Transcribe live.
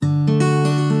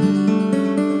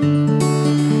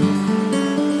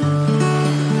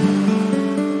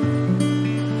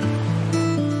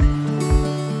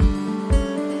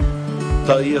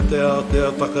ia te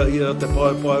Aotea, taka ia te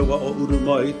pai wa o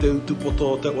urumai, te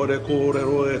utupoto te ore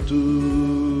kōrero e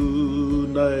tū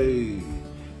nei.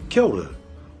 Kia ora,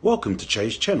 welcome to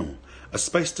Chay's Channel, a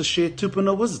space to share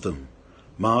tupuna wisdom,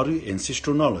 Māori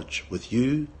ancestral knowledge with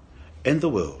you and the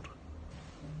world.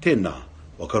 Tēnā,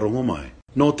 wakarongo mai.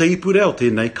 Nō te ipureo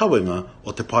tēnei kawenga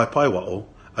o te pai wao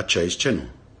a Chay's Channel.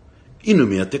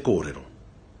 Inumia te kōrero.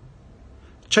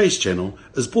 Chay's Channel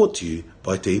is brought to you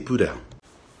by Te Ipureo.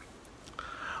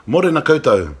 Morena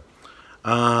koutou.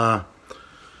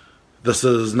 This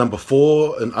is number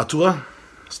 4 in Atua,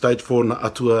 stage 4 in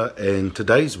Atua, and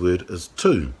today's word is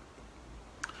tū.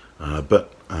 A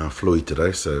bit fluey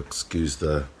today, so excuse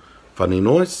the funny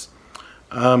noise.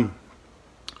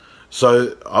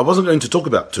 So I wasn't going to talk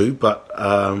about tū, but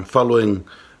following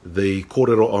the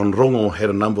kōrero on rongo, had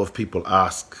a number of people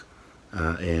ask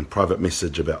and private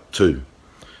message about tū.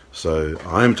 So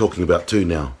I am talking about tū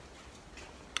now.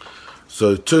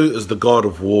 So tū is the god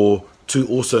of war. Tū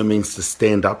also means to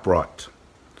stand upright.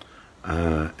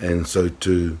 And so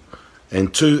tū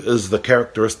is the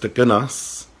characteristic in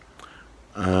us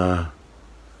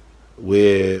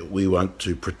where we want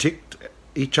to protect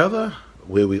each other,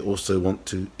 where we also want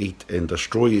to eat and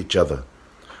destroy each other.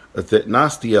 It's that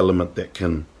nasty element that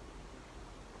can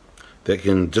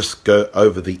just go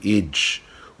over the edge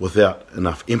without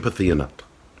enough empathy in it.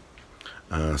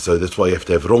 So that's why you have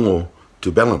to have rongo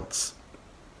to balance.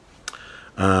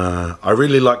 I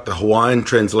really like the Hawaiian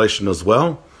translation as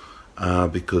well,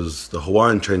 because the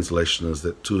Hawaiian translation is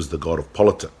that tū is the god of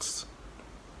politics.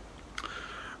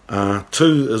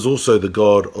 Tū is also the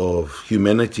god of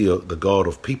humanity, the god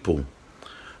of people,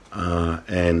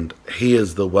 and he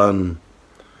is the one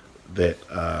that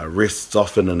rests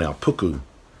often in our puku,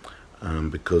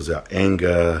 because our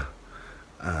anger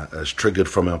is triggered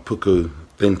from our puku,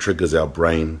 then triggers our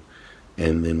brain,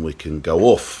 and then we can go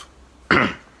off.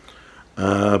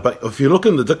 But if you look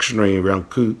in the dictionary around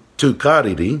tū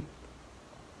kāriri,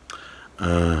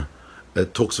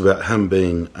 it talks about him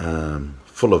being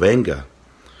full of anger,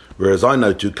 whereas I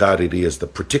know tū kāriri as the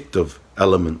protective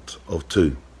element of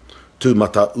tū. Tū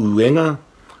mata uenga,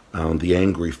 the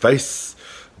angry face,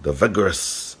 the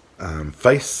vigorous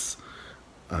face,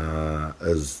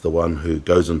 is the one who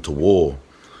goes into war.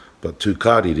 But tū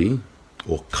kāriri,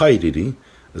 or kairiri,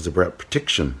 is about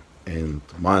protection, and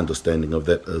my understanding of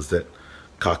that is that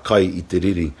ka kai I te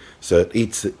riri, so it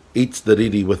eats the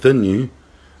riri within you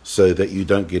so that you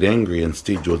don't get angry,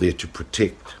 instead you're there to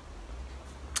protect.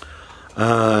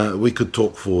 We could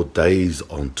talk for days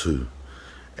on tū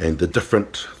and the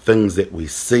different things that we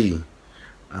see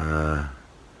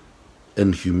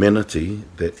in humanity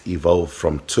that evolve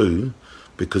from tū,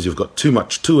 because you've got too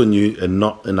much tū in you and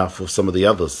not enough of some of the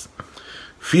others.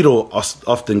 Whiro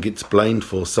often gets blamed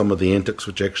for some of the antics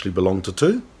which actually belong to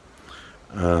tū,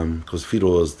 because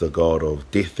whiro is the god of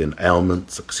death and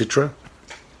ailments, etc.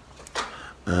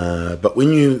 But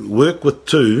when you work with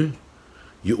tū,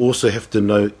 you also have to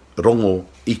know rongo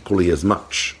equally as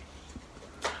much.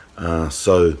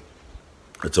 So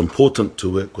it's important to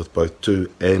work with both tū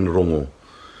and rongo,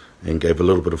 and gave a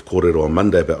little bit of kōrero on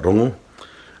Monday about rongo.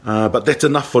 But that's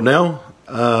enough for now,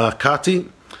 Kāti.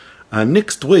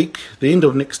 Next week, the end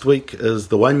of next week, is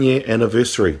the 1 year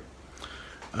anniversary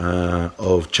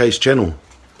of Chay's Channel.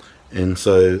 And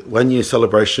so 1 year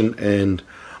celebration, and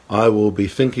I will be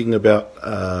thinking about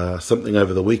something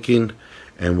over the weekend,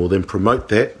 and we'll then promote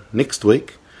that next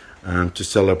week to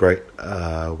celebrate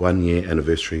 1 year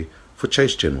anniversary for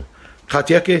Chay's Channel. Ka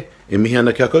te ake, e mihi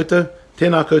ana kia koutou,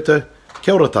 tēnā koutou,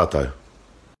 kia ora tātou.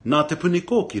 Nā te puni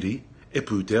kōkiri e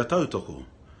pūtea tautoko,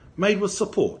 made with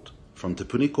support from Te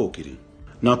Puni Kōkiri.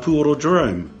 Nā Puoro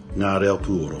Jerome, ngā reo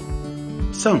Puoro.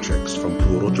 Soundtracks from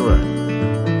Puoro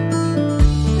Jerome.